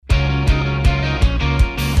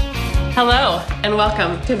Hello, and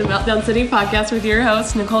welcome to the Meltdown City podcast with your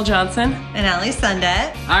host, Nicole Johnson. And Allie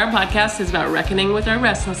Sundet. Our podcast is about reckoning with our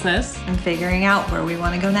restlessness and figuring out where we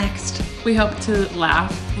want to go next. We hope to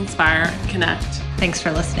laugh, inspire, and connect. Thanks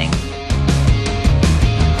for listening.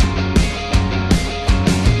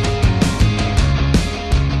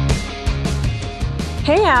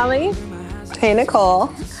 Hey, Allie. Hey, Nicole.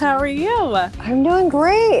 How are you? I'm doing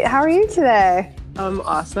great. How are you today? I'm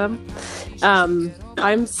awesome.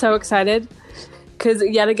 I'm so excited because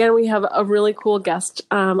yet again we have a really cool guest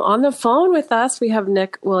on the phone with us. We have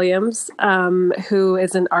Nick Williams, who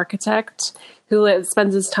is an architect who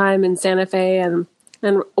spends his time in Santa Fe and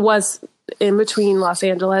was in between Los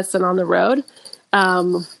Angeles and on the road,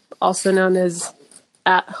 also known as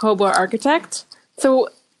at Hobo Architect. So,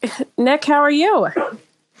 Nick, how are you?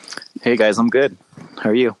 Hey guys, I'm good. How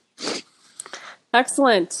are you?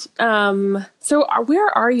 Excellent. So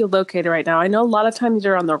where are you located right now? I know a lot of times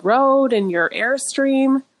you're on the road and you're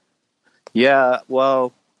Airstream. Yeah,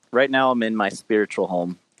 well, right now I'm in my spiritual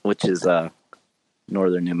home, which is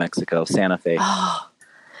northern New Mexico, Santa Fe. Oh,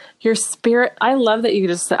 your spirit. I love that you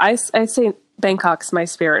just said, I say Bangkok's my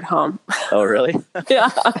spirit home. Oh, really? Yeah.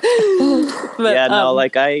 But, yeah, no,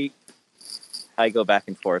 like I go back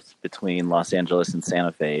and forth between Los Angeles and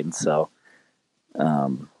Santa Fe, and so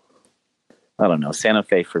I don't know. Santa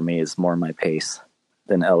Fe for me is more my pace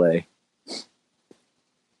than LA.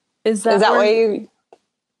 Is that where you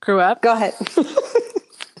grew up? Go ahead.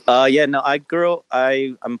 Yeah, no,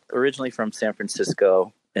 I'm originally from San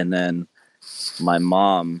Francisco, and then my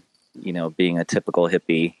mom, being a typical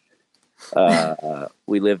hippie,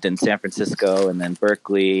 we lived in San Francisco and then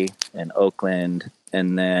Berkeley and Oakland,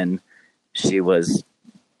 and then she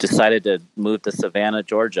decided to move to Savannah,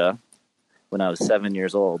 Georgia when I was 7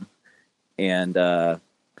 years old. And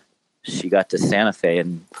she got to Santa Fe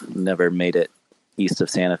and never made it east of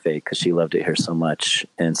Santa Fe because she loved it here so much.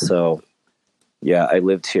 And so, yeah, I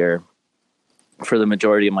lived here for the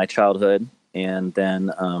majority of my childhood, and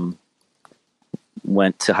then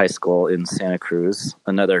went to high school in Santa Cruz,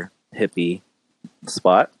 another hippie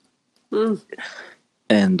spot. Mm.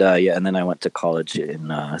 And and then I went to college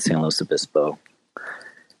in San Luis Obispo.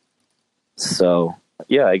 So.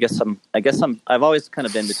 Yeah, I've always kind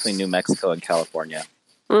of been between New Mexico and California.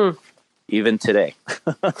 Mm. Even today.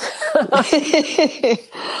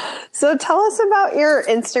 So tell us about your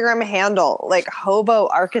Instagram handle, like Hobo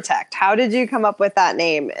Architect. How did you come up with that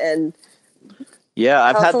name? And yeah,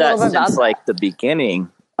 I've had that since like the beginning.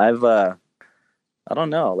 I don't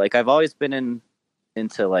know, like I've always been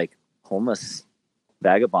into like homeless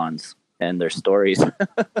vagabonds and their stories.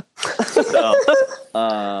 So,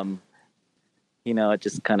 it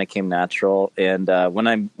just kind of came natural. And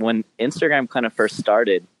when Instagram kind of first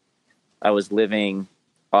started, I was living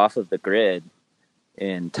off of the grid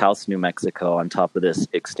in Taos, New Mexico, on top of this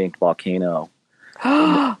extinct volcano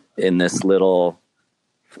in this little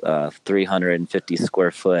 350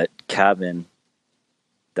 square foot cabin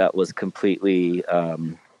that was completely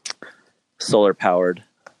solar powered,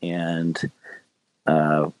 and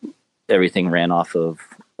everything ran off of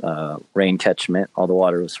rain catchment. All the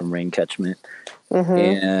water was from rain catchment. Mm-hmm.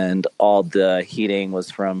 And all the heating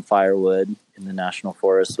was from firewood in the National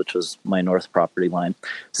Forest, which was my north property line.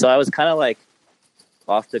 So I was kind of like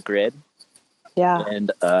off the grid. Yeah.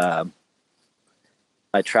 And I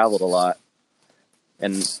traveled a lot.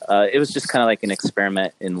 And it was just kind of like an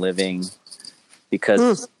experiment in living,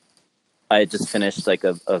 because I had just finished like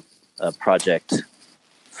a project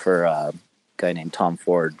for a guy named Tom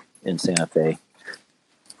Ford in Santa Fe.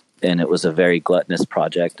 And it was a very gluttonous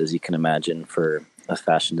project, as you can imagine, for a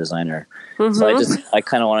fashion designer. Mm-hmm. So I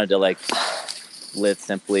kind of wanted to like live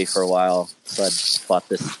simply for a while. So I bought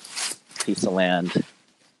this piece of land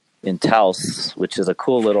in Taos, which is a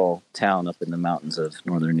cool little town up in the mountains of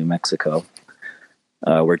northern New Mexico,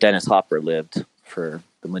 where Dennis Hopper lived for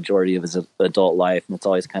the majority of his adult life. And it's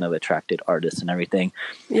always kind of attracted artists and everything.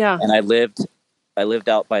 Yeah. And I lived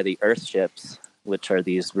out by the Earthships, which are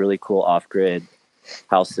these really cool off-grid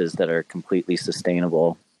houses that are completely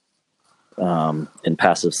sustainable in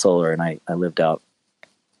passive solar, and I lived out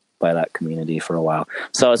by that community for a while.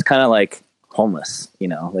 So I was kind of like homeless,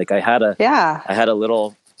 like I had a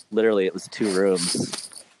little, literally it was 2 rooms,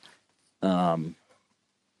 and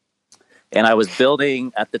I was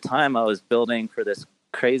building for this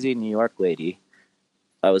crazy New York lady.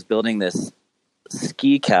 I was building this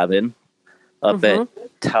ski cabin up at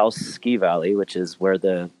Taos Ski Valley, which is where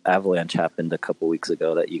the avalanche happened a couple weeks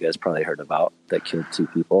ago that you guys probably heard about, that killed 2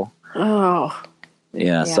 people. Oh.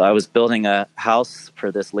 Yeah, so I was building a house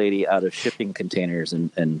for this lady out of shipping containers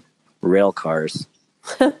and rail cars.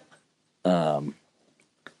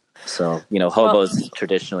 So, hobos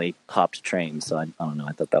traditionally hopped trains. So I don't know.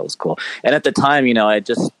 I thought that was cool. And at the time, I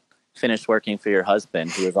just finished working for your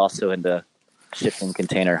husband, who was also into shipping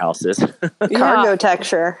container houses. Cargo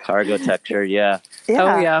texture. Cargo texture. Yeah.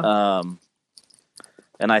 Oh yeah.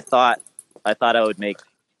 And I thought I would make,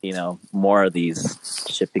 more of these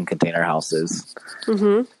shipping container houses.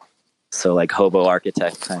 Mm-hmm. So like Hobo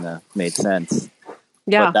Architect kind of made sense.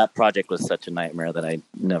 Yeah. But that project was such a nightmare that I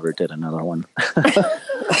never did another one.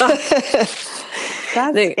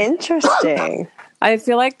 That's interesting. I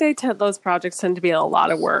feel like those projects tend to be a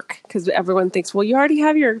lot of work because everyone thinks, well, you already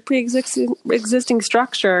have your existing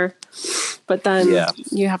structure, but then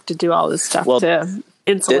you have to do all this stuff to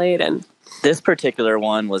insulate This particular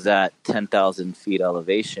one was at 10,000 feet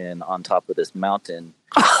elevation on top of this mountain.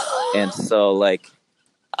 And so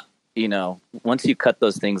once you cut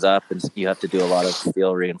those things up, and you have to do a lot of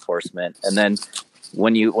steel reinforcement. And then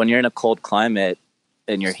when you're in a cold climate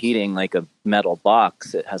and you're heating like a metal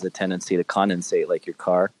box, it has a tendency to condensate like your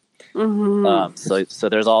car. Mm-hmm. So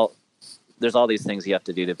there's all these things you have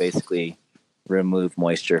to do to basically remove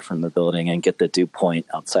moisture from the building and get the dew point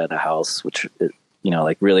outside the house, which is,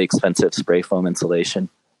 like really expensive spray foam insulation,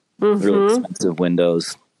 really expensive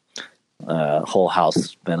windows, whole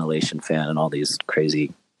house ventilation fan, and all these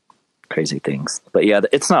crazy things. But yeah,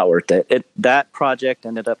 it's not worth it. That project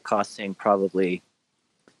ended up costing probably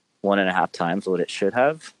 1.5 times what it should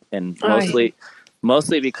have, and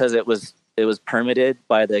mostly because it was permitted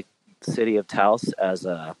by the city of Taos as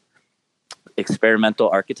a experimental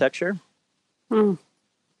architecture.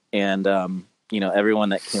 And everyone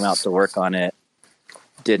that came out to work on it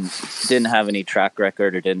didn't have any track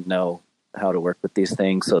record or didn't know how to work with these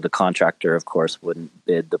things, so the contractor of course wouldn't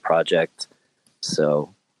bid the project,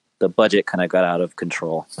 so the budget kind of got out of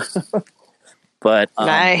control. But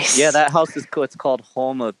nice. Yeah, that house is cool. It's called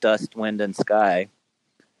Home of Dust, Wind, and Sky.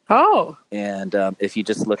 Oh. And if you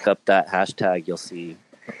just look up that hashtag, you'll see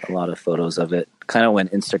a lot of photos of it. Kind of when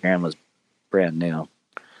Instagram was brand new.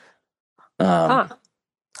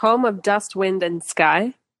 Home of Dust, Wind, and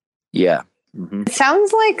Sky. Yeah. Mm-hmm. It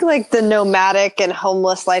sounds like the nomadic and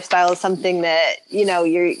homeless lifestyle is something that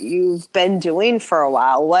you've been doing for a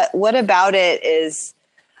while. What about it is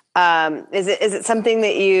it something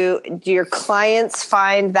that do your clients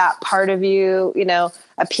find that part of you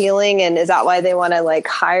appealing, and is that why they want to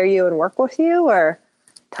hire you and work with you? Or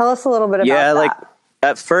tell us a little bit about that.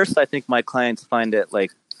 At first I think my clients find it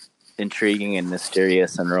intriguing and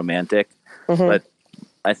mysterious and romantic, but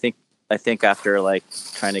I think after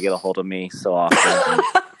trying to get a hold of me so often,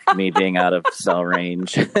 and me being out of cell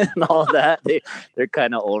range and all that, they're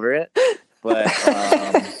kind of over it. But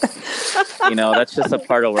that's just a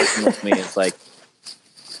part of working with me. It's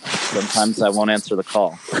sometimes I won't answer the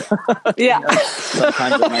call. Yeah.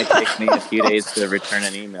 Sometimes it might take me a few days to return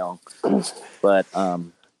an email, but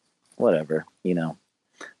whatever. I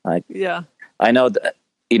know that.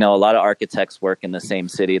 A lot of architects work in the same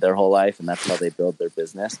city their whole life, and that's how they build their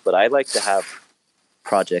business. But I like to have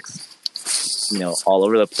projects, all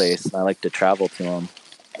over the place, and I like to travel to them.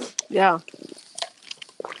 Yeah.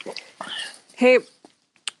 Hey,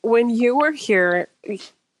 when you were here,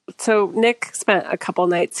 so Nick spent a couple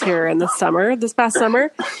nights here in this past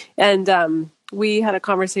summer, and we had a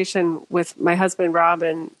conversation with my husband, Rob,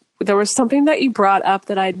 and there was something that you brought up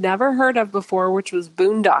that I'd never heard of before, which was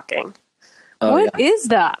boondocking. What is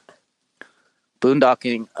that?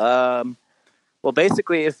 Boondocking. Well,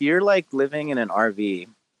 basically, if you're living in an RV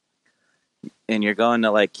and you're going to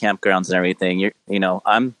campgrounds and everything,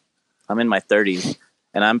 I'm in my 30s,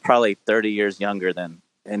 and I'm probably 30 years younger than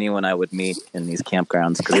anyone I would meet in these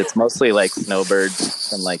campgrounds, because it's mostly snowbirds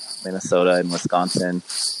from Minnesota and Wisconsin.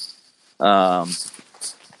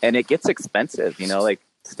 And it gets expensive,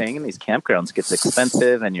 staying in these campgrounds gets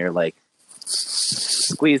expensive, and you're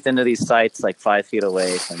squeezed into these sites 5 feet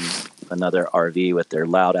away from another RV with their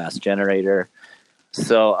loud ass generator.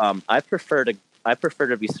 So I prefer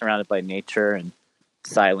to be surrounded by nature and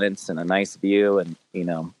silence and a nice view, and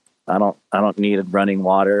I don't need running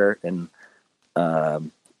water and a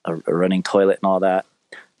running toilet and all that.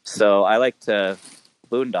 So I like to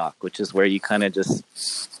boondock, which is where you kind of just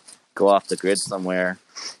go off the grid somewhere.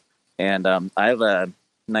 And I have a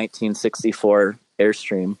 1964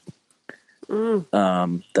 Airstream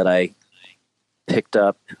that I picked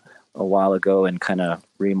up a while ago and kind of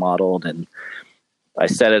remodeled, and I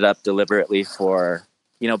set it up deliberately for,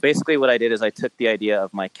 basically what I did is I took the idea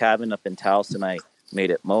of my cabin up in Taos and I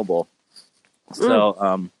made it mobile.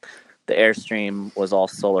 So the Airstream was all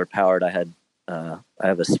solar powered. I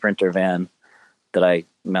have a Sprinter van that I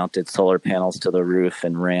mounted solar panels to the roof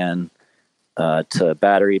and ran to a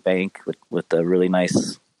battery bank with a really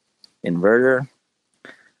nice inverter,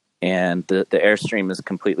 and the Airstream is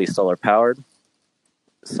completely solar powered.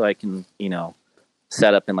 So I can,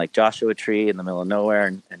 set up in like Joshua Tree in the middle of nowhere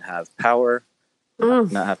and have power,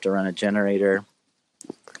 not have to run a generator.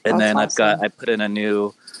 And then I put in a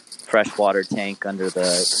new freshwater tank under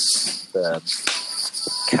the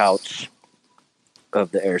couch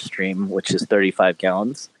of the Airstream, which is 35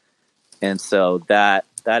 gallons. And so that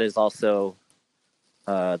is also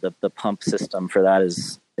the pump system for that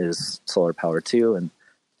is solar power too. And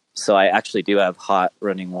so I actually do have hot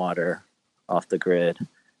running water off the grid,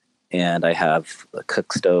 and I have a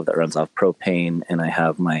cook stove that runs off propane, and I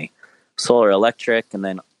have my solar electric, and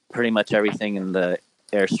then pretty much everything in the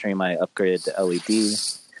Airstream I upgraded to LED.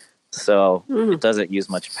 So it doesn't use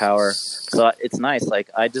much power. So it's nice. Like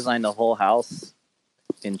I designed the whole house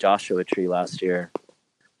in Joshua Tree last year,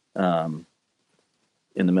 in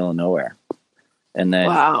the middle of nowhere. And then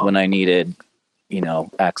when I needed,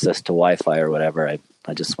 access to Wi-Fi or whatever, I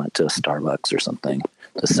just went to a Starbucks or something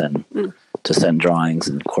to send drawings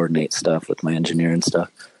and coordinate stuff with my engineer and stuff.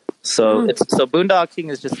 So so boondocking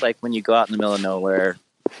is just like when you go out in the middle of nowhere.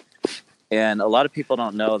 And a lot of people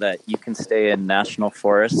don't know that you can stay in national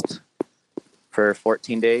forest for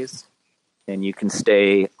 14 days, and you can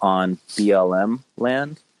stay on BLM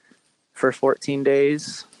land for 14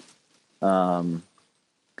 days. And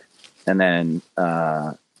then,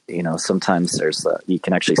 sometimes you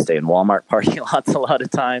can actually stay in Walmart parking lots a lot of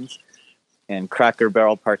times, and Cracker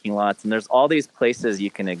Barrel parking lots. And there's all these places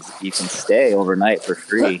you can stay overnight for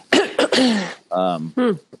free.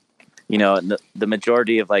 The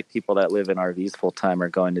majority of like people that live in RVs full time are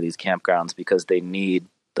going to these campgrounds because they need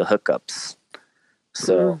the hookups.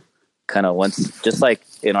 So kind of just like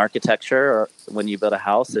in architecture or when you build a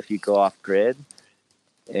house, if you go off grid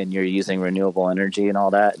and you're using renewable energy and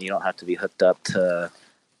all that, and you don't have to be hooked up to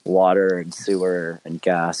water and sewer and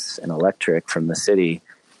gas and electric from the city,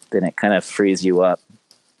 then it kind of frees you up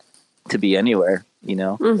to be anywhere,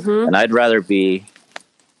 and I'd rather be,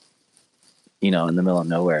 in the middle of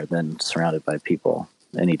nowhere than surrounded by people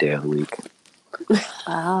any day of the week.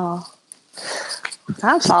 Wow.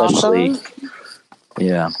 That's Especially, awesome.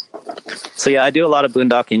 Yeah. So yeah, I do a lot of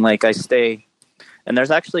boondocking. Like I stay, and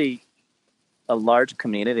there's actually a large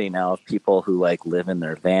community now of people who like live in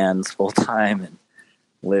their vans full time and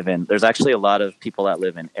there's actually a lot of people that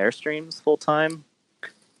live in Airstreams full time.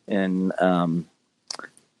 And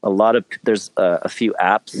there's a few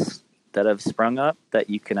apps that have sprung up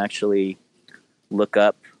that you can actually look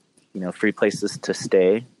up, free places to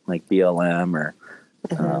stay, like BLM or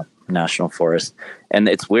National Forest. And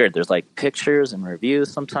it's weird. There's like pictures and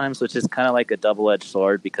reviews sometimes, which is kind of like a double-edged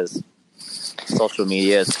sword because social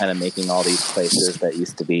media is kind of making all these places that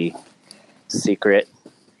used to be secrets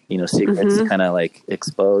kind of like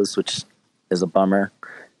exposed, which is a bummer.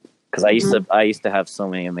 Because I used to have so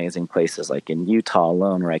many amazing places, like in Utah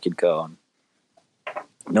alone, where I could go and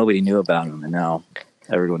nobody knew about them, and now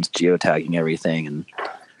everyone's geotagging everything, and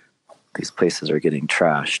these places are getting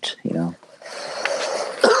trashed.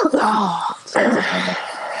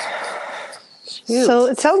 So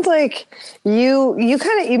it sounds like you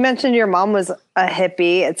mentioned your mom was a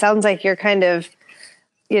hippie. It sounds like you're kind of,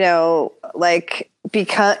 you're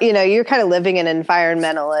kind of living an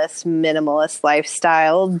environmentalist, minimalist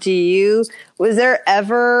lifestyle. Was there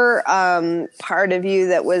ever part of you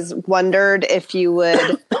that was wondered if you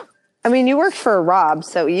would, you worked for Rob,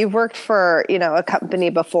 so you've worked for, a company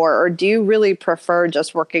before, or do you really prefer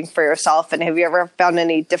just working for yourself? And have you ever found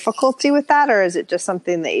any difficulty with that, or is it just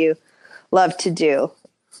something that you love to do?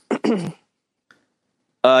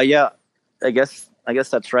 Yeah, I guess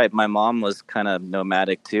that's right. My mom was kind of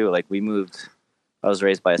nomadic too. Like I was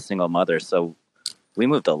raised by a single mother, so we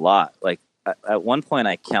moved a lot. Like at one point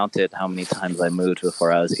I counted how many times I moved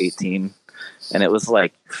before I was 18, and it was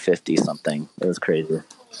like 50 something. It was crazy.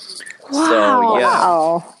 Wow. So yeah,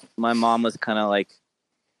 wow. My mom was kind of like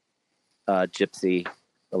gypsy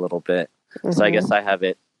a little bit. So I guess I have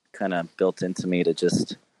it kind of built into me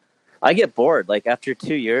to I get bored. Like after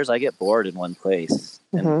 2 years, I get bored in one place.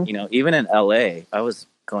 And, even in LA, I was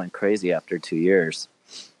going crazy after 2 years,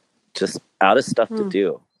 just out of stuff to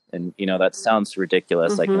do. And, that sounds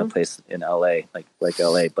ridiculous, like in a place in LA, like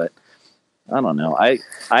LA, but I don't know. I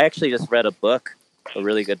actually just read a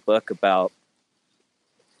really good book about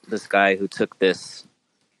this guy who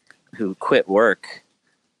quit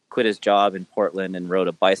his job in Portland and rode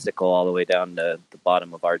a bicycle all the way down to the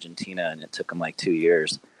bottom of Argentina. And it took him like 2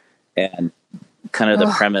 years. And kind of the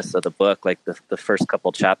premise of the book, like the first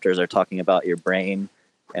couple chapters are talking about your brain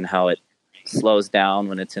and how it slows down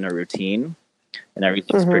when it's in a routine and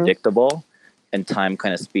everything's predictable, and time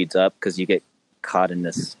kind of speeds up because you get caught in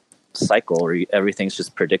this cycle where everything's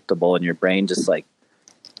just predictable and your brain just like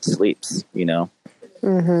sleeps, you know.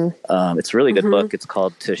 It's a really good book. It's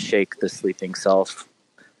called To Shake the Sleeping Self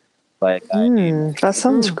by a guy named, that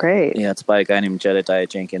sounds great. yeah, it's by a guy named Jedediah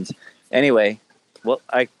Jenkins. Anyway, well,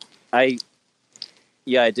 I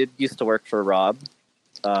did used to work for Rob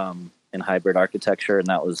in hybrid architecture, and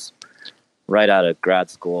that was right out of grad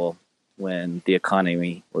school when the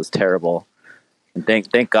economy was terrible. And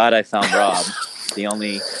thank God I found Rob, the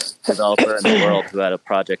only developer in the world who had a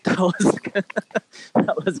project that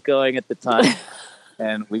was going at the time.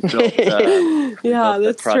 And we built,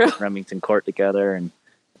 the project Remington Court together, and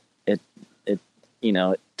it it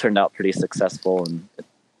turned out pretty successful. And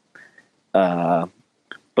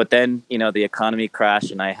but then the economy crashed,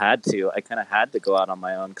 and I kind of had to go out on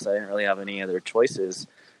my own because I didn't really have any other choices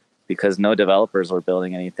because no developers were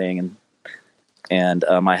building anything, and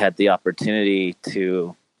I had the opportunity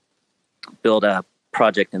to build a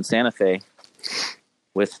project in Santa Fe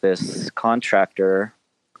with this contractor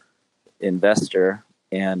investor.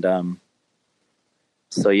 And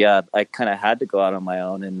so, yeah, I kind of had to go out on my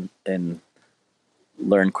own and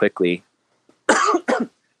learn quickly.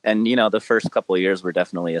 And, the first couple of years were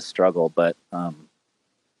definitely a struggle, but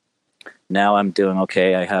now I'm doing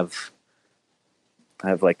okay. I have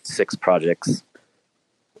like 6 projects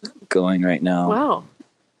going right now. Wow.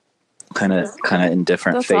 Kind of in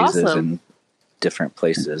different That's phases awesome. and different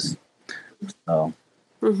places. So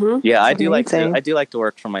That's yeah, I do amazing. like to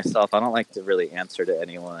work for myself. I don't like to really answer to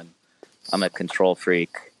anyone. I'm a control freak.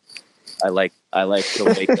 I like to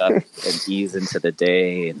wake up and ease into the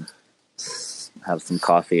day and have some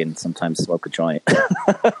coffee and sometimes smoke a joint. Yeah.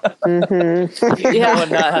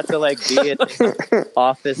 And not have to like be at the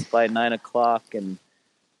office by 9:00 and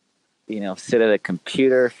sit at a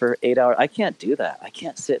computer for 8 hours. I can't do that. I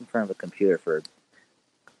can't sit in front of a computer for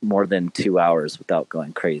more than 2 hours without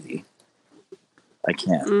going crazy. I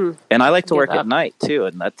can't. And I like to work at night too,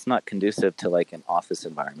 and that's not conducive to like an office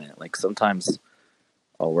environment. Like sometimes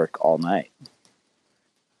I'll work all night.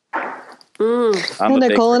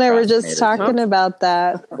 Nicole and I were just procrastinator. talking about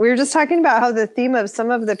that. We were just talking about how the theme of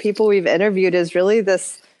some of the people we've interviewed is really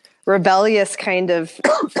this rebellious kind of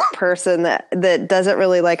person that doesn't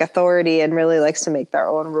really like authority and really likes to make their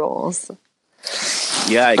own rules.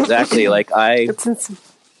 Yeah, exactly. Like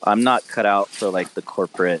I'm not cut out for like the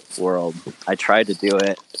corporate world. I tried to do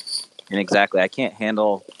it, and exactly, I can't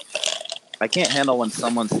handle when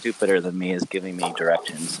someone stupider than me is giving me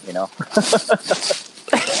directions.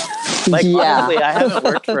 Like honestly, I haven't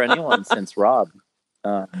worked for anyone since Rob,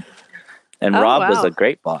 and Rob was a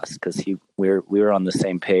great boss because we were on the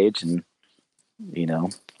same page, and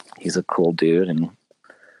he's a cool dude, and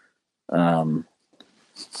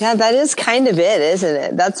yeah, that is kind of it, isn't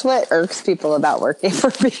it? That's what irks people about working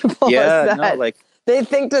for people. yeah, is that like they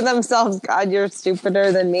think to themselves, "God, you're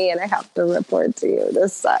stupider than me, and I have to report to you.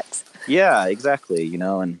 This sucks." yeah, exactly.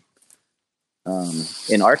 And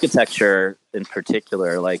in architecture in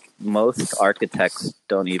particular, like most architects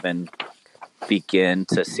don't even begin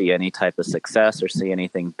to see any type of success or see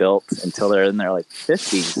anything built until they're in their like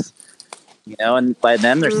 50s, and by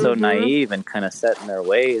then they're so naive and kind of set in their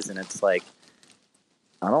ways, and it's like,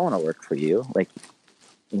 I don't want to work for you. Like,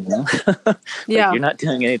 like you're not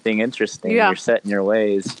doing anything interesting. Yeah. You're set in your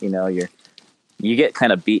ways. You get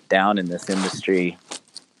kind of beat down in this industry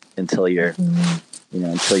until you're,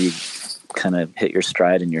 until you kind of hit your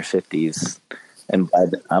stride in your 50s. And I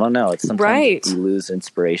don't know. It's sometimes you lose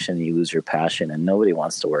inspiration, you lose your passion, and nobody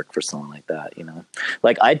wants to work for someone like that.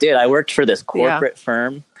 Like I did. I worked for this corporate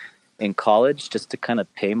firm in college just to kind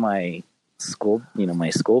of pay my school,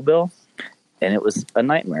 my school bill. And it was a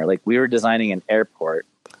nightmare. Like we were designing an airport,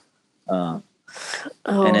 and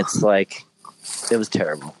it's like, it was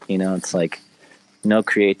terrible. It's like no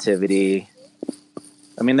creativity.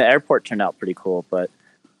 I mean, the airport turned out pretty cool, but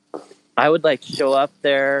I would like show up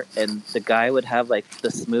there and the guy would have like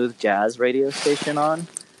the smooth jazz radio station on.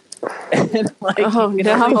 And like, you can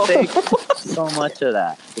only take so much of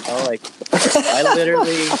that, like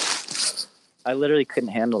I literally couldn't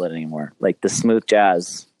handle it anymore. Like the smooth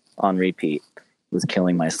jazz on repeat was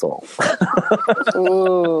killing my soul.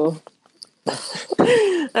 Ooh.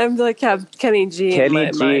 I'm like have Kenny G in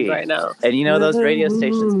my mind right now. And those radio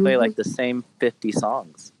stations play like the same 50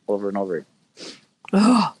 songs over and over.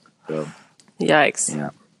 Oh, so, yikes. Yeah.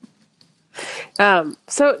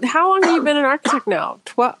 So how long have you been an architect now?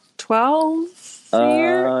 12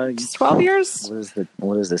 years? Just 12 years?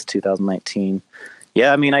 What is this? 2019.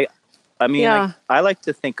 Yeah. I mean, I like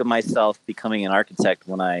to think of myself becoming an architect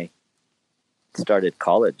when I started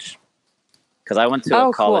college, because I went to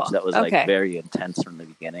a college that was like very intense from the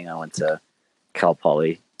beginning. I went to Cal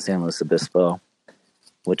Poly San Luis Obispo,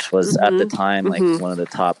 which was at the time like one of the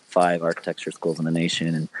top 5 architecture schools in the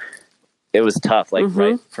nation. And it was tough. Like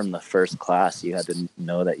right from the first class, you had to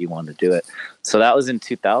know that you wanted to do it. So that was in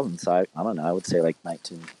 2000. So I don't know, I would say like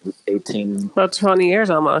 18. About 20 years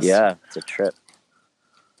almost. Yeah, it's a trip.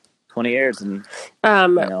 20 years. And, you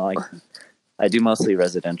know, I do mostly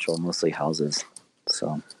residential, mostly houses.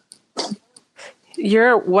 So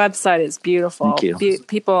your website is beautiful. Thank you.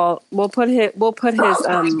 People, we'll put his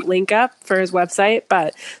link up for his website,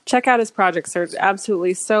 but check out his projects. They're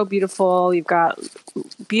absolutely so beautiful. You've got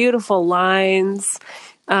beautiful lines,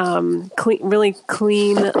 really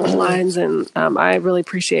clean lines, and I really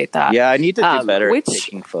appreciate that. Yeah, I need to do better at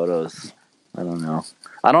taking photos. I don't know.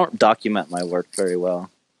 I don't document my work very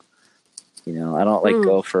well. You know, I don't like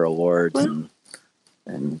go for awards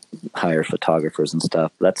and hire photographers and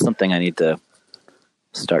stuff. That's something I need to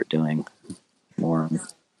start doing more.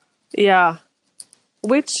 Yeah.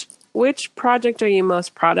 Which project are you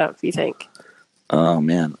most proud of, you think? Oh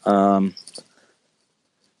man. I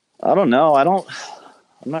don't know.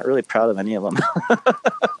 I'm not really proud of any of them. You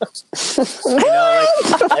know,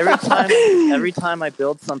 like every time I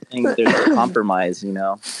build something, there's a compromise, you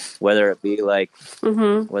know, whether it be like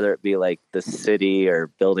the city or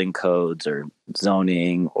building codes or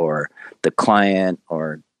zoning or the client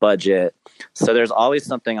or budget. So there's always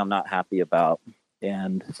something I'm not happy about.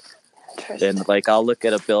 And like, I'll look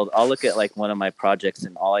at like one of my projects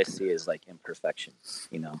and all I see is like imperfection,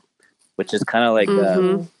 you know, which is kind of like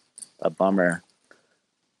a bummer.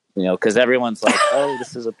 You know, because everyone's like, "Oh,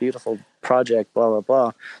 this is a beautiful project," blah blah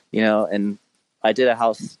blah. You know, and I did a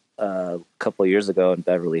house a couple of years ago in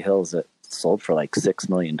Beverly Hills that sold for like $6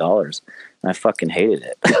 million, and I fucking hated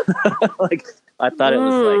it. Like, I thought it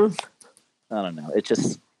was like, I don't know. It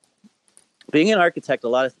just, being an architect, a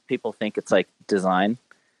lot of people think it's like design,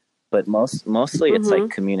 but mostly it's like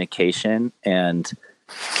communication and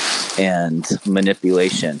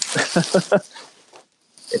manipulation.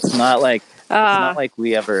 It's not like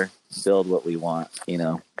we ever build what we want, you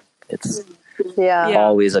know. It's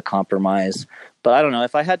always a compromise. But I don't know,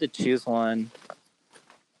 if I had to choose one,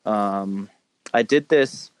 I did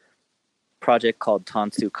this project called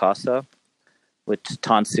Tansu Casa, which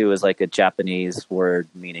Tansu is like a Japanese word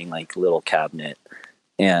meaning like little cabinet.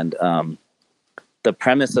 And the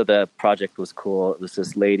premise of the project was cool. It was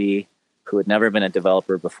this lady who had never been a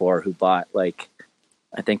developer before who bought like,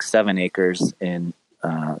 I think 7 acres in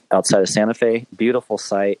outside of Santa Fe, beautiful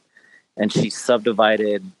site. And she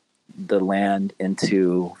subdivided the land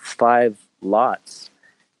into 5 lots.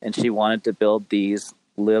 And she wanted to build these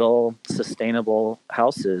little sustainable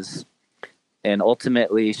houses. And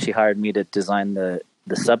ultimately she hired me to design the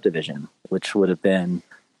subdivision, which would have been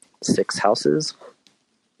 6 houses.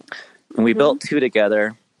 And we built 2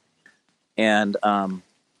 together. And,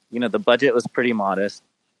 you know, the budget was pretty modest.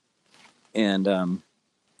 And,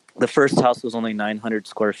 the first house was only 900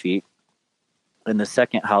 square feet, and the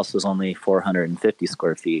second house was only 450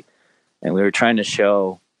 square feet. And we were trying to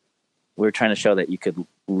show that you could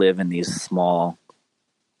live in these small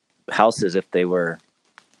houses if they were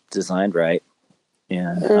designed right.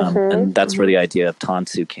 And that's where the idea of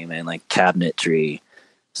Tansu came in, like cabinetry.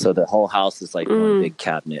 So the whole house is like one big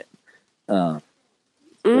cabinet. So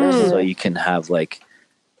you can have like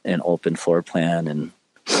an open floor plan and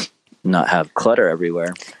not have clutter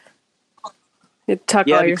everywhere. You tuck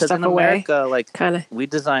all your because stuff in away. America, like, Kinda. we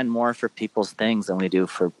design more for people's things than we do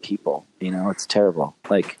for people. You know, it's terrible.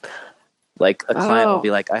 Like a client will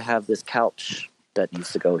be like, "I have this couch that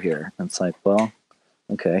needs to go here," and it's like, well,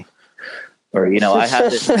 okay. Or, you know, I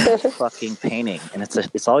have this fucking painting, and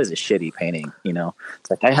it's always a shitty painting. You know, it's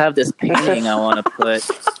like, I have this painting I want to put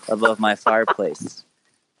above my fireplace,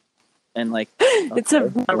 and like, okay, It's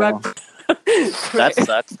a well, that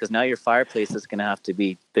sucks, because now your fireplace is going to have to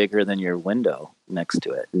be bigger than your window next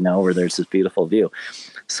to it, you know, where there's this beautiful view.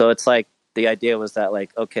 So it's like, the idea was that,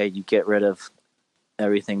 like, okay, you get rid of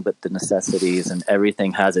everything but the necessities, and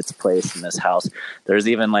everything has its place in this house. There's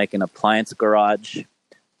even like an appliance garage.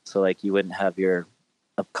 So like, you wouldn't have your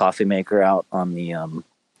coffee maker out on the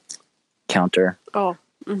counter. Oh,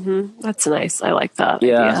 that's nice. I like that.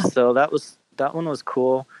 Yeah. idea. So that one was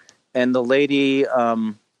cool. And the lady,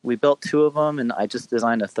 we built 2 of them, and I just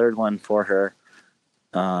designed a 3rd one for her.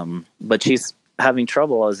 But she's having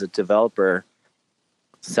trouble as a developer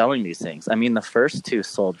selling these things. I mean, the first 2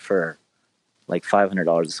 sold for like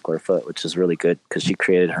 $500 a square foot, which is really good because she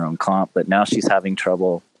created her own comp. But now she's having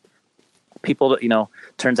trouble. People, you know,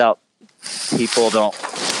 turns out people don't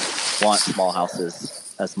want small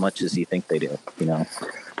houses as much as you think they do, you know.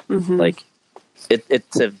 Like,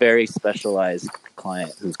 it's a very specialized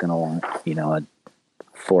client who's going to want, you know, a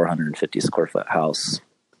 450 square foot house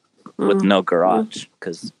with no garage,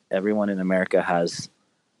 because everyone in America has,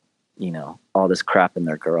 you know, all this crap in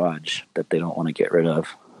their garage that they don't want to get rid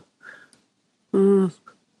of.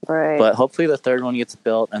 Right. But hopefully the third one gets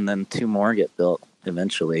built, and then 2 more get built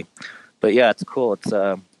eventually. But yeah, it's cool. It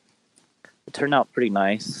turned out pretty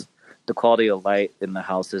nice. The quality of light in the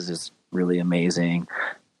houses is really amazing.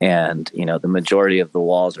 And, you know, the majority of the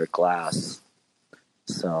walls are glass.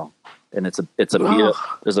 So, and it's a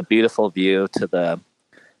there's a beautiful view to the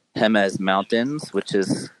Jemez Mountains, which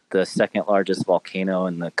is the second largest volcano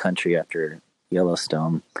in the country after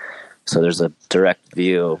Yellowstone. So there's a direct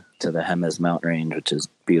view to the Jemez mountain range, which is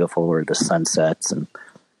beautiful, where the sun sets, and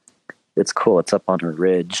it's cool. It's up on a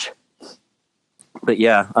ridge. But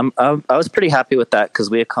yeah, I was pretty happy with that, because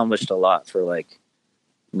we accomplished a lot for like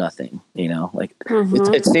nothing, you know. Like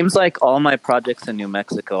it seems like all my projects in New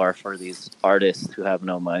Mexico are for these artists who have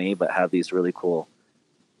no money but have these really cool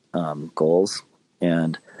goals,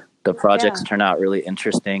 and the projects turn out really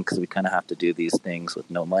interesting because we kind of have to do these things with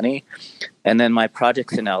no money. And then my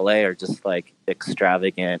projects in LA are just like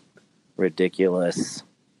extravagant, ridiculous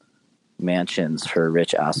mansions for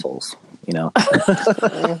rich assholes, you know.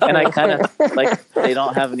 And I kind of like, they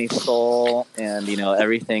don't have any soul, and you know,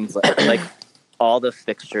 everything's like all the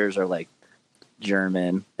fixtures are like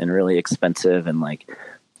German and really expensive, and like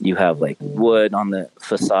you have like wood on the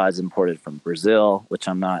facades imported from Brazil, which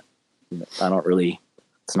it's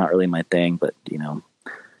not really my thing. But you know,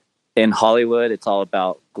 in Hollywood it's all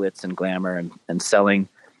about glitz and glamour, and selling.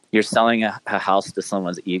 You're selling a house to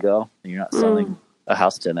someone's ego, and you're not selling a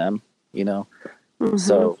house to them, you know.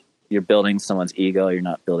 So you're building someone's ego, you're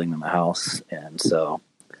not building them a house. And so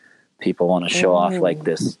people want to show off like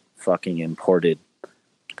this fucking imported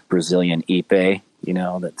Brazilian ipe, you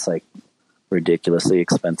know, that's like ridiculously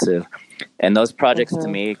expensive. And those projects to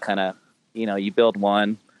me kind of, you know, you build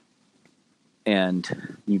one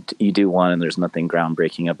and you do one and there's nothing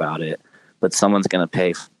groundbreaking about it, but someone's going to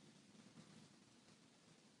pay.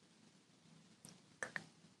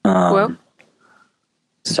 Well,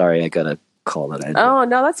 sorry, I got a call that I. Oh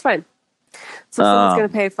no, that's fine. So someone's gonna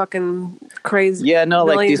pay fucking crazy. Yeah, no,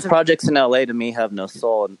 like these projects in LA to me have no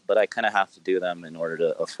soul, but I kind of have to do them in order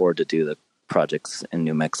to afford to do the projects in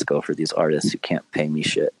New Mexico for these artists who can't pay me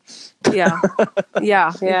shit. Yeah.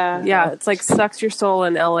 It's like sucks your soul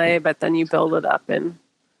in LA, but then you build it up in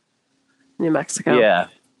New Mexico. Yeah,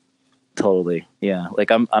 totally. Yeah, like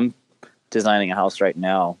I'm designing a house right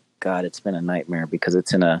now. God, it's been a nightmare because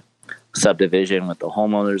it's in a subdivision with the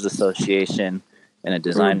homeowners association and a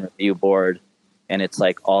design review board, and it's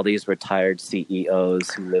like all these retired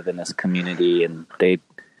CEOs who live in this community, and they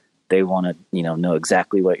want to, you know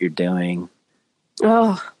exactly what you're doing.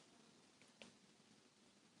 Oh.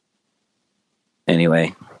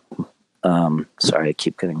 Anyway, sorry, I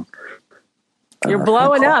keep getting. You're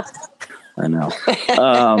blowing up. I know.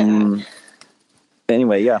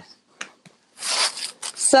 Anyway, yeah.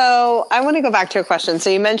 So I want to go back to a question. So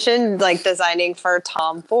you mentioned like designing for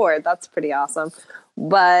Tom Ford. That's pretty awesome.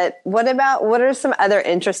 But what are some other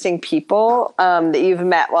interesting people that you've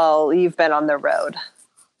met while you've been on the road?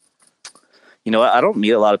 You know what? I don't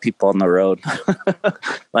meet a lot of people on the road.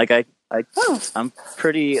 Like I'm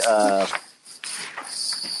pretty, I'm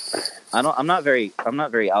not very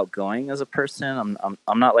outgoing as a person.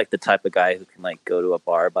 I'm not like the type of guy who can like go to a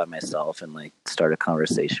bar by myself and like start a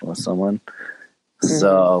conversation with someone.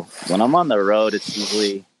 So when I'm on the road, it's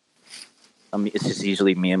just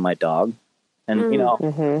usually me and my dog. And, you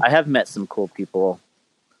know, I have met some cool people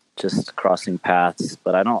just crossing paths,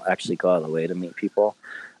 but I don't actually go out of the way to meet people.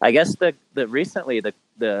 I guess recently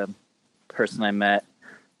the person I met,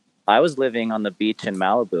 I was living on the beach in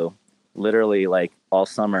Malibu, literally like all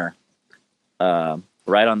summer,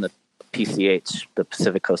 right on the PCH, the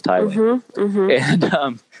Pacific Coast Highway.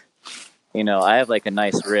 And, you know, I have like a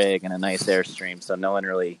nice rig and a nice Airstream, so no one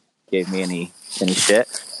really gave me any shit.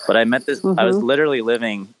 But I met this. I was literally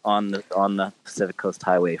living on the Pacific Coast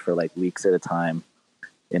Highway for like weeks at a time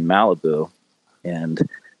in Malibu, and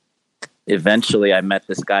eventually I met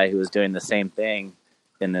this guy who was doing the same thing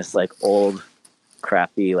in this like old,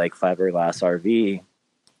 crappy like fiberglass RV,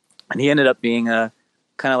 and he ended up being a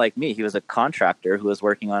kind of like me. He was a contractor who was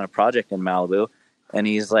working on a project in Malibu, and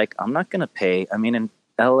he's like, I'm not gonna pay. I mean, in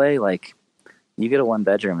LA, like, you get a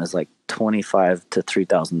 1-bedroom is like $2,500 to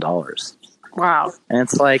 $3,000. Wow. And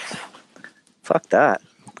it's like, fuck that.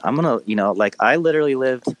 I'm gonna, you know, like I literally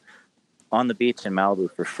lived on the beach in Malibu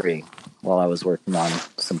for free while I was working on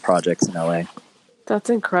some projects in LA. That's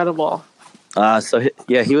incredible. So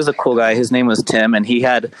yeah, he was a cool guy. His name was Tim, and he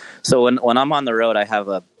had. So when I'm on the road, I have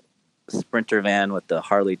a Sprinter van with the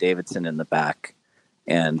Harley Davidson in the back,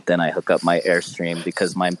 And then I hook up my Airstream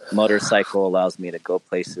because my motorcycle allows me to go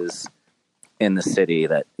places in the city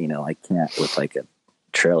that, I can't with like a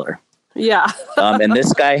trailer. Yeah. And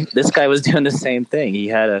this guy was doing the same thing. He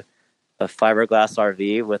had a fiberglass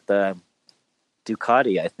RV with a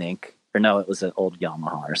Ducati, I think, or no, it was an old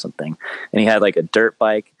Yamaha or something. And he had like a dirt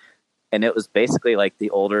bike, and it was basically like the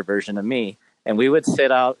older version of me. And we would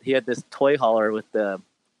sit out. He had this toy hauler with the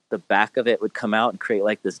back of it would come out and create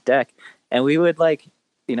like this deck. And we would like,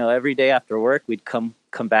 every day after work, we'd come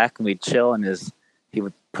back and we'd chill. And he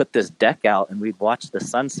would put this deck out, and we'd watch the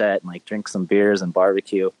sunset and like drink some beers and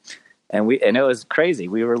barbecue. And it was crazy.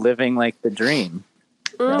 We were living like the dream.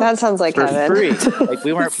 That sounds like for heaven. free. Like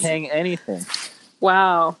we weren't paying anything.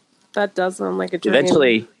 Wow. That does sound like a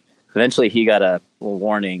dream. Eventually he got a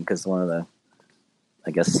warning because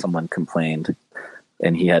I guess someone complained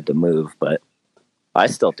and he had to move, but I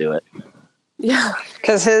still do it. Yeah.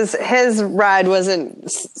 Because his ride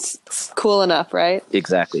wasn't cool enough, right?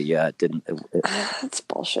 Exactly. Yeah. It didn't. That's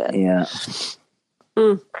bullshit. Yeah.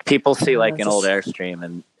 People see like an old Airstream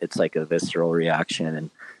and it's like a visceral reaction.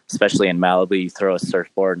 And especially in Malibu, you throw a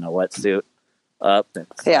surfboard and a wetsuit up. And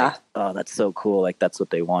it's like, oh, that's so cool. Like that's what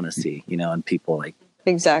they want to see, and people like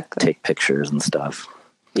exactly take pictures and stuff.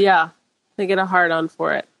 Yeah. They get a hard on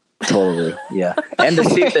for it. Totally. Yeah. And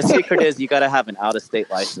the secret is you got to have an out of state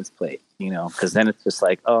license plate, because then it's just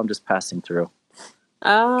like, oh, I'm just passing through.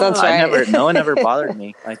 Oh, that's right. No one ever bothered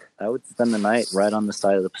me. Like I would spend the night right on the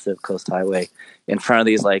side of the Pacific Coast Highway in front of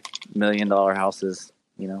these like $1 million houses,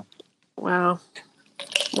 Wow.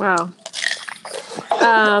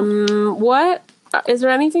 What is there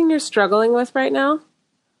anything you're struggling with right now?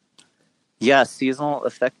 Yeah, seasonal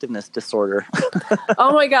effectiveness disorder.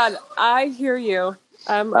 Oh my God, I hear you.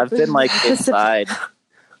 I've been like inside.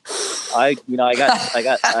 I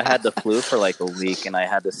had the flu for like a week, and I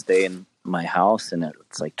had to stay in my house, and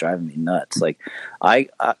it's like driving me nuts. Like I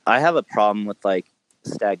have a problem with like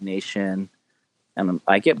stagnation, and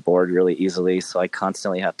I get bored really easily, so I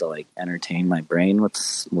constantly have to like entertain my brain with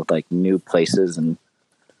like new places and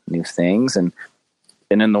new things. And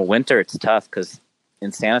in the winter it's tough because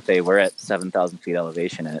in Santa Fe we're at 7,000 feet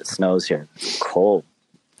elevation and it snows here. It's cold.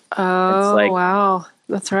 Oh, it's like, wow.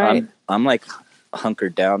 That's right. I'm like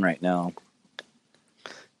hunkered down right now.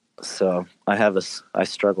 So I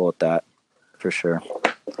struggle with that for sure.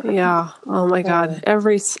 Yeah. Oh my God.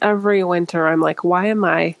 Every winter I'm like, why am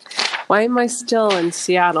I still in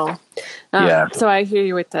Seattle? Yeah. So I hear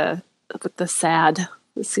you with the sad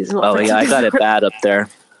seasonal. Oh yeah, I got it bad up there.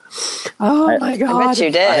 Oh my God. I bet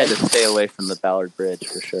you did. I had to stay away from the Ballard Bridge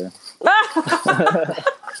for sure.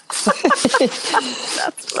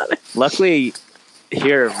 That's funny. Luckily,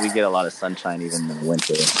 here we get a lot of sunshine even in the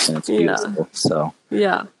winter, and it's beautiful. Yeah. So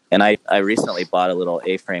yeah. And I recently bought a little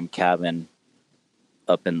A-frame cabin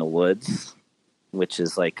up in the woods, which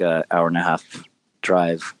is like an hour and a half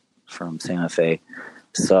drive from Santa Fe.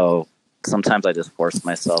 So sometimes I just force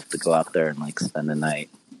myself to go out there and like spend the night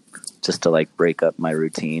just to like break up my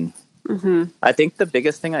routine. Mm-hmm. I think the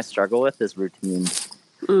biggest thing I struggle with is routine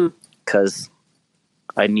because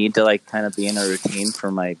I need to like kind of be in a routine for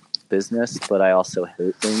my business, but I also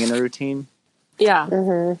hate being in a routine. Yeah.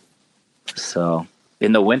 Mm-hmm. So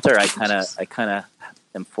in the winter, I kind of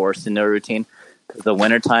am forced into a routine. The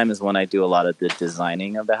winter time is when I do a lot of the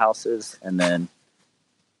designing of the houses, and then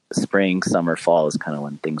spring, summer, fall is kind of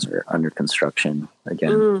when things are under construction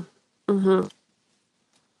again. Mm-hmm.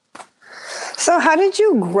 So how did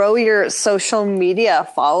you grow your social media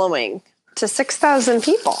following to 6,000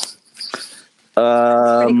 people?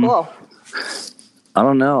 Pretty cool. I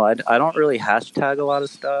don't know. I don't really hashtag a lot of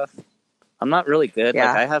stuff. I'm not really good. Yeah.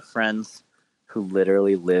 Like I have friends who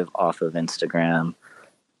literally live off of Instagram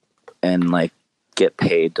and like get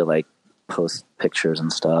paid to like post pictures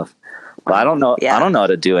and stuff. But I don't know. Yeah. I don't know how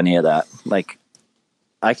to do any of that. Like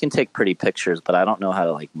I can take pretty pictures, but I don't know how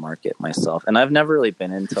to like market myself. And I've never really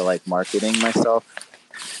been into like marketing myself.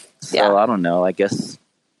 So I don't know. I guess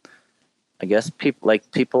people like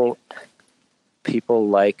to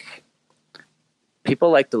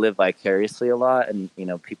live vicariously a lot, and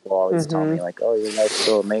people always tell me like, "Oh, your life's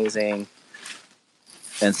so amazing."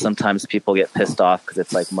 And sometimes people get pissed off because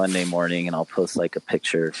it's like Monday morning, and I'll post like a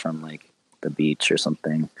picture from like the beach or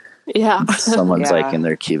something. Yeah. Someone's like in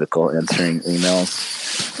their cubicle answering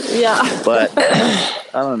emails. Yeah. But I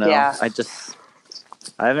don't know. Yeah.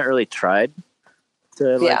 I haven't really tried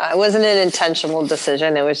to. Like, it wasn't an intentional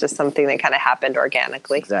decision. It was just something that kind of happened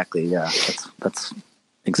organically. Exactly. Yeah. That's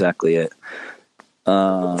exactly it.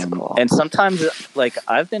 That's cool. And sometimes like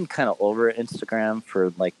I've been kind of over Instagram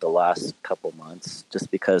for like the last couple months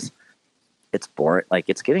just because it's boring. Like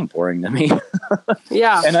it's getting boring to me.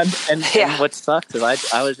 Yeah. And what sucks is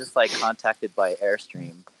I was just like contacted by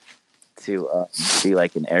Airstream to be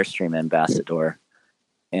like an Airstream ambassador,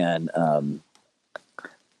 and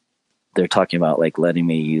they're talking about like letting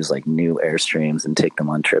me use like new Airstreams and take them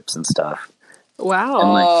on trips and stuff. Wow.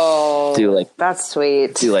 And, like, do like that's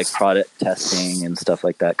sweet. Do like product testing and stuff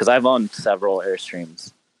like that, because I've owned several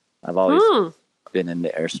Airstreams. I've always been into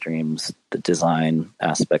Airstreams, the design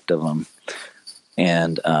aspect of them,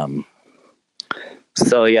 and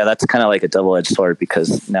so yeah, that's kind of like a double-edged sword,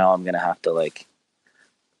 because now I'm gonna have to like,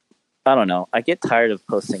 I don't know. I get tired of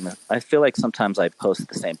posting. I feel like sometimes I post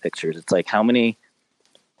the same pictures. It's like how many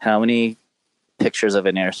pictures of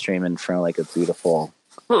an Airstream in front of like a beautiful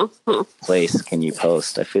place can you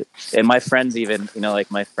post? I feel, and my friends even, you know, like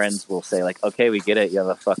my friends will say like, okay, we get it, you have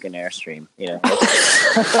a fucking Airstream, you know.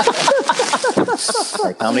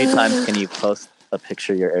 Like how many times can you post a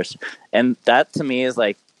picture of your Airstream? And that to me is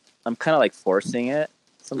like, I'm kind of like forcing it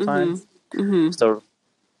sometimes. So,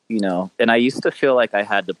 you know, and I used to feel like I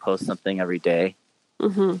had to post something every day,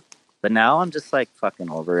 but now I'm just like fucking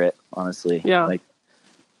over it, honestly. Yeah. Like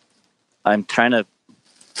I'm trying to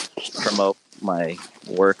promote my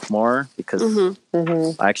work more, because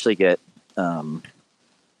I actually get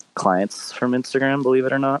clients from Instagram, believe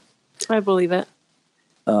it or not. I believe it.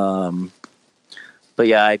 But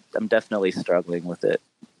yeah, I'm definitely struggling with it.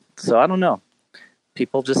 So I don't know.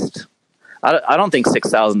 People just, I don't think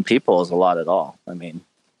 6,000 people is a lot at all. I mean,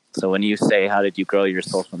 so when you say, how did you grow your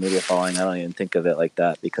social media following? I don't even think of it like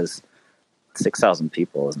that, because 6,000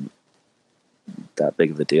 people isn't that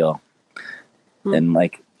big of a deal. And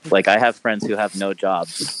like I have friends who have no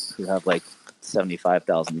jobs, who have like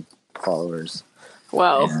 75,000 followers.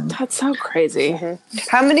 Wow. That's so crazy.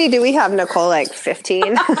 How many do we have, Nicole? Like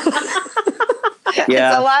 15? Yeah.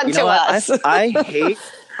 It's a lot to us. I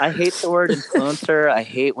hate the word influencer. I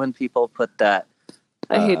hate when people put that.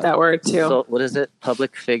 I hate that word too. So what is it?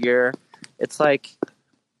 Public figure. It's like,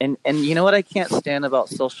 and you know what I can't stand about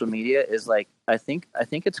social media is like, I think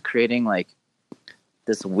it's creating like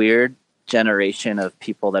this weird generation of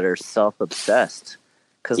people that are self-obsessed.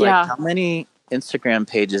 Because like how many Instagram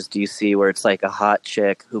pages do you see where it's like a hot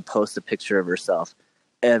chick who posts a picture of herself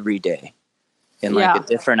every day in like a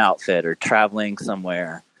different outfit or traveling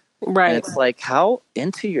somewhere? Right. And it's like, how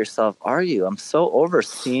into yourself are you? I'm so over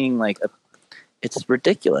seeing like it's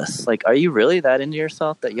ridiculous. Like, are you really that into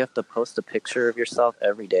yourself that you have to post a picture of yourself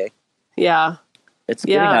every day? Yeah. It's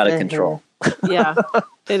getting out of control. Yeah,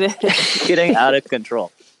 it is. Getting out of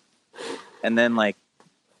control. And then like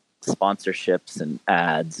sponsorships and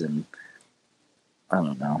ads and I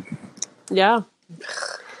don't know. Yeah.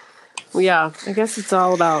 Yeah. I guess it's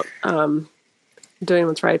all about doing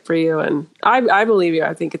what's right for you. And I believe you.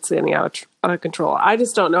 I think it's getting out of control. I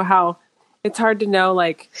just don't know how. It's hard to know,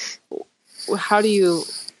 like, how do you,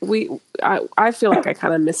 I feel like I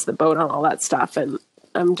kind of missed the boat on all that stuff. And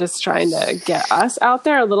I'm just trying to get us out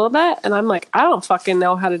there a little bit. And I'm like, I don't fucking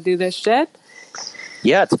know how to do this shit.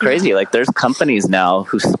 Yeah, it's crazy. Like there's companies now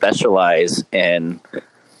who specialize in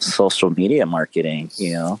social media marketing,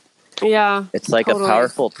 you know? Yeah. It's like a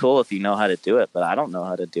powerful tool if you know how to do it, but I don't know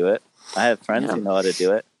how to do it. I have friends who know how to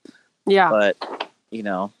do it. Yeah. But, you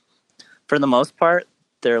know, for the most part,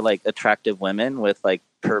 they're like attractive women with like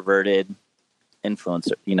perverted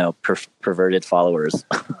influencer, you know, perverted followers.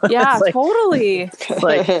 Yeah, like, totally. It's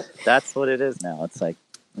like, that's what it is now. It's like,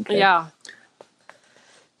 okay. Yeah.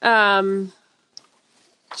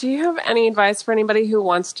 Do you have any advice for anybody who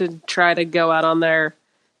wants to try to go out on their,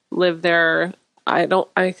 live their, I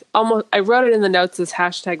wrote it in the notes as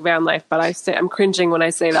hashtag van life, but I'm cringing when I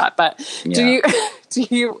say that, but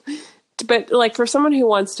but like for someone who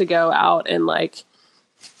wants to go out and like,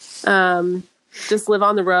 just live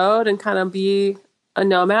on the road and kind of be a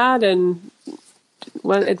nomad, and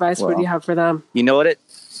what advice would you have for them? You know what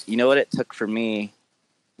it took for me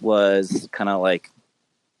was kind of like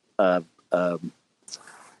a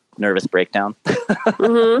nervous breakdown.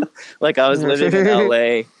 Like I was living in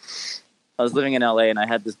LA. I was living in LA and I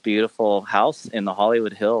had this beautiful house in the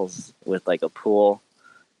Hollywood Hills with like a pool.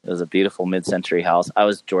 It was a beautiful mid-century house. I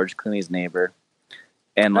was George Clooney's neighbor.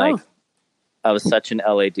 And like, I was such an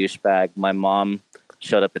LA douchebag. My mom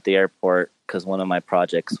showed up at the airport because one of my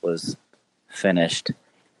projects was finished.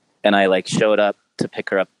 And I like showed up to pick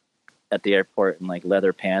her up at the airport in like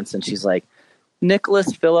leather pants. And she's like,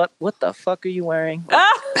 Nicholas Phillip, what the fuck are you wearing?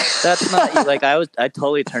 That's not you. Like I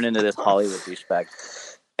totally turned into this Hollywood douchebag.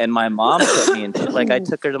 And my mom put me in, like I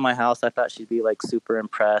took her to my house. I thought she'd be like super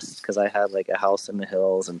impressed because I had like a house in the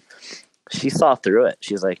hills, and she saw through it.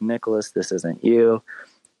 She's like, Nicholas, this isn't you.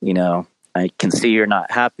 You know, I can see you're not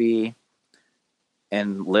happy.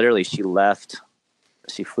 And literally she left,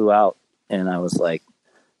 she flew out, and I was like,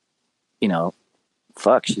 you know,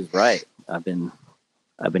 fuck, she's right. I've been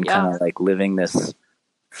kind of like living this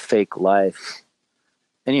fake life.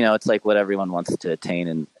 And, you know, it's like what everyone wants to attain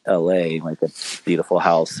in LA, like a beautiful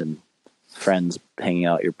house and friends hanging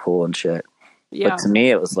out at your pool and shit. Yeah. But to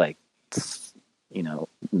me, it was like, you know,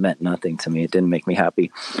 meant nothing to me. It didn't make me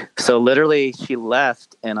happy. So literally she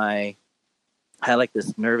left, and I had like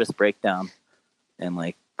this nervous breakdown and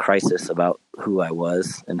like crisis about who I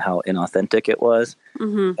was and how inauthentic it was.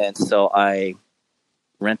 Mm-hmm. And so I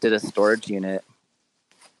rented a storage unit,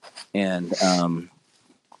 and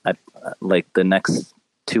I like the next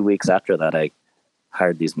 2 weeks after that, I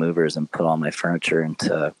hired these movers and put all my furniture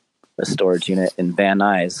into a storage unit in Van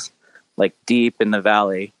Nuys, like deep in the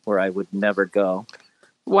valley where I would never go.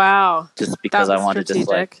 Wow. Just because I wanted to just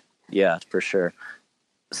like, yeah, for sure.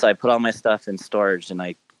 So I put all my stuff in storage, and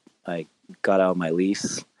I got out of my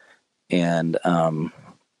lease and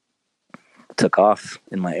took off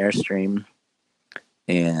in my Airstream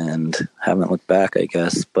and haven't looked back, I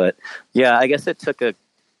guess. But yeah, I guess it took a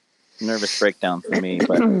nervous breakdown for me,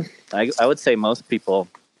 but I would say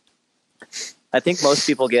I think most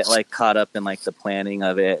people get like caught up in like the planning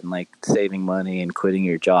of it and like saving money and quitting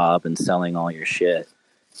your job and selling all your shit.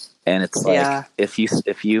 And it's like, if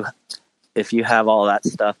you have all that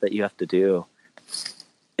stuff that you have to do,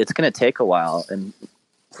 it's going to take a while, and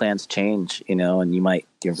plans change, you know, and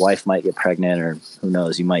your wife might get pregnant, or who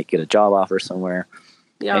knows, you might get a job offer somewhere,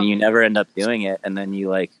 and you never end up doing it. And then you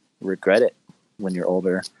like regret it when you're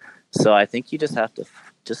older. So I think you just have to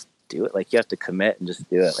just do it. Like you have to commit and just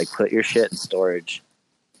do it. Like put your shit in storage,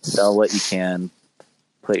 sell what you can,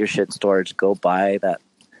 put your shit in storage, go buy that.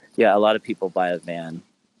 Yeah. A lot of people buy a van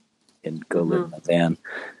and go live in a van.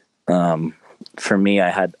 For me, I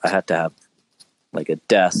had to have like a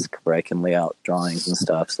desk where I can lay out drawings and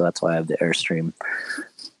stuff. So that's why I have the Airstream.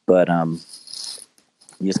 But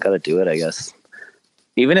you just got to do it, I guess.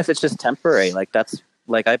 Even if it's just temporary, like that's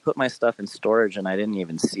like I put my stuff in storage and I didn't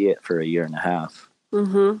even see it for a year and a half.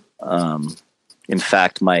 Mm-hmm. In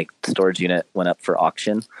fact, my storage unit went up for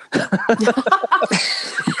auction because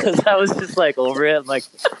I was just like over it. I'm like,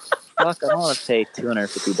 fuck, I don't want to pay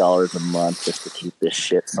 $250 a month just to keep this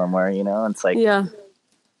shit somewhere, you know? And it's like, yeah.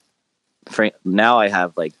 Now I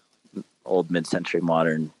have like old mid-century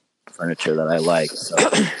modern furniture that I like, so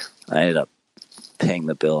I ended up paying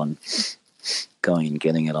the bill and going and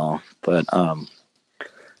getting it all. But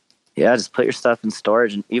yeah, just put your stuff in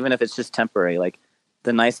storage, and even if it's just temporary, like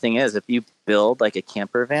the nice thing is if you build like a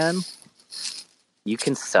camper van, you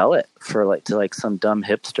can sell it for like to like some dumb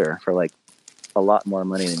hipster for like a lot more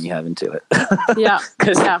money than you have into it. Yeah,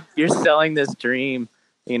 because you're selling this dream,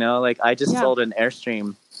 you know. Like I just sold an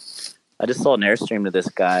Airstream. I just sold an Airstream to this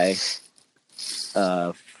guy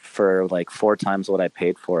for like 4 times what I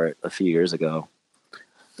paid for it a few years ago.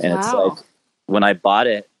 And it's like when I bought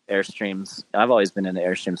it, Airstreams, I've always been into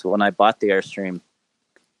Airstreams, but when I bought the Airstream,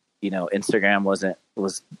 you know, Instagram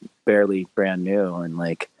was barely brand new, and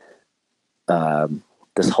like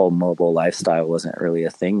this whole mobile lifestyle wasn't really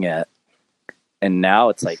a thing yet. And now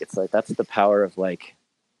it's like that's the power of like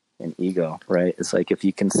an ego, right? It's like if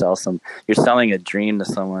you can you're selling a dream to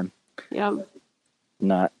someone. Yeah.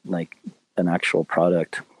 Not like an actual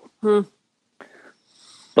product.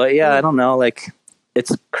 But yeah, I don't know, like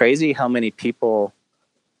it's crazy how many people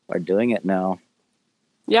are doing it now.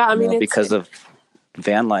 Yeah, I mean, because of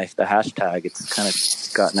van life, the hashtag, it's kind of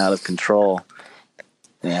gotten out of control.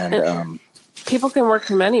 And people can work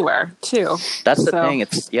from anywhere too. That's the thing.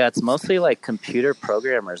 It's mostly like computer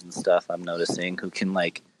programmers and stuff I'm noticing who can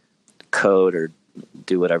like code or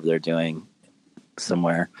do whatever they're doing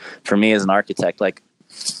somewhere. For me as an architect, like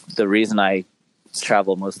the reason I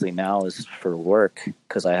travel mostly now is for work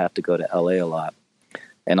because I have to go to LA a lot,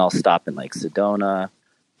 and I'll stop in like Sedona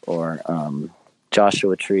or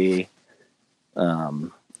Joshua Tree,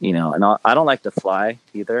 you know, and I don't like to fly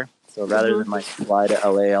either. So rather than like fly to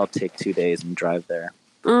LA, I'll take 2 days and drive there.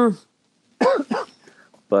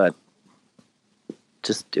 But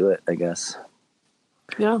just do it, I guess.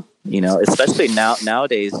 Yeah. You know, especially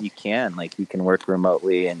nowadays you can work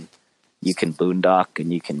remotely, and you can boondock,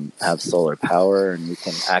 and you can have solar power, and you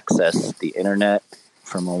can access the internet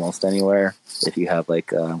from almost anywhere if you have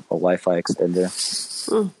like a Wi-Fi extender.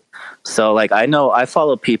 So like I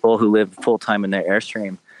follow people who live full time in their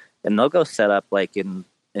Airstream, and they'll go set up like in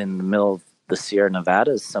the middle of the Sierra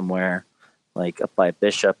Nevadas somewhere, like up by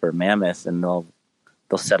Bishop or Mammoth, and they'll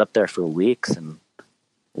set up there for weeks and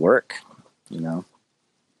work, you know.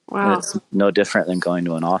 Wow. And it's no different than going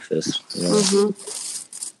to an office. Really.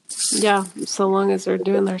 Yeah, so long as they're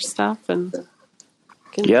doing their stuff and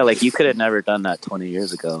Yeah, like you could have never done that 20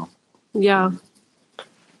 years ago. Yeah.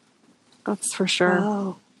 That's for sure.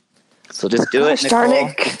 Oh. So just do it, darn Nicole.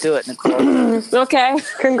 it. Just do it, Nicole. Okay.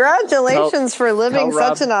 Congratulations for living tell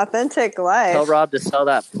Rob- such an authentic life. Tell Rob to sell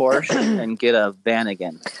that Porsche and get a van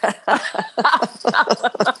again.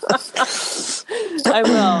 I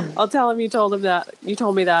will. I'll tell him you told him that. You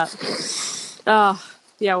told me that.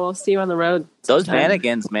 Yeah, we'll see you on the road. Those sometime.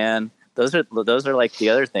 Vanagons, man. Those are like the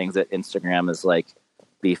other things that Instagram is like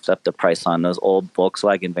beefed up the price on. Those old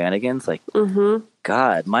Volkswagen Vanagons, like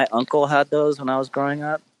God, my uncle had those when I was growing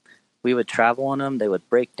up. We would travel in them. They would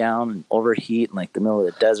break down and overheat in like the middle of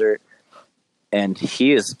the desert. And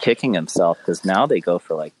he is kicking himself because now they go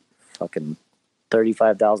for like fucking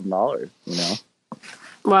 $35,000. You know?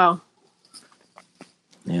 Wow.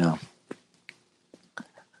 Yeah.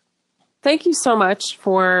 Thank you so much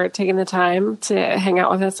for taking the time to hang out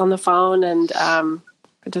with us on the phone. And I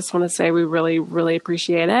just want to say we really, really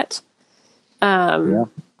appreciate it. Yeah.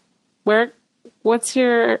 What's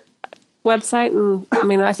your website? And I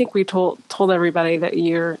mean, I think we told everybody that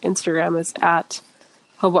your Instagram is at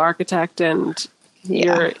Hobo Architect and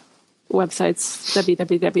your website's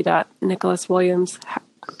www.nicholaswilliams.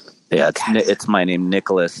 Yeah, it's my name,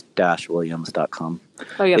 nicholas-williams.com.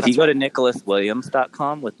 Oh, yeah, if you go right. to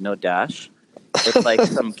nicholaswilliams.com with no dash, it's like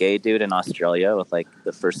some gay dude in Australia with like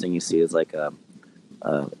the first thing you see is like a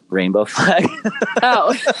rainbow flag.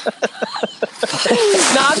 Oh.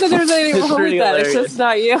 Not that there's anything wrong with that. It's just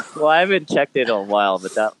not you. Well, I haven't checked it in a while,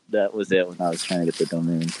 but that was it when I was trying to get the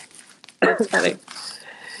domain. That's funny.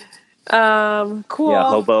 Cool. Yeah,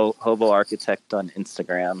 Hobo Architect on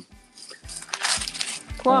Instagram.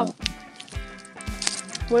 Cool.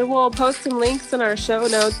 We will post some links in our show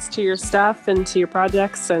notes to your stuff and to your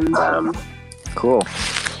projects. And Cool.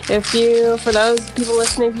 for those people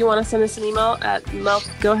listening, if you want to send us an email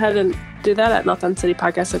go ahead and do that at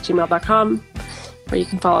meltdowncitypodcast@gmail.com, or you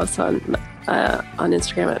can follow us on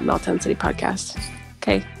Instagram at meltdowncitypodcast.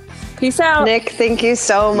 Okay. Peace out. Nick, thank you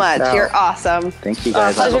so much. out. You're awesome. Thank you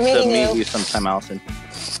guys. I pleasure hope to meeting meet you. you sometime, Allison.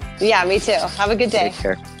 Yeah, me too. Have a good day. Take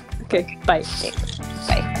care. Okay. Bye.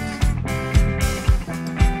 Bye.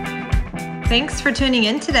 Thanks for tuning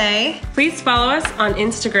in today. Please follow us on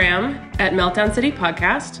Instagram at Meltdown City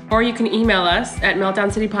Podcast, or you can email us at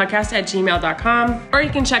meltdowncitypodcast@gmail.com, or you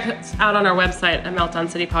can check us out on our website at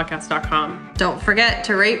meltdowncitypodcast.com. Don't forget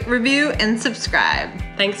to rate, review, and subscribe.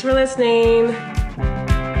 Thanks for listening.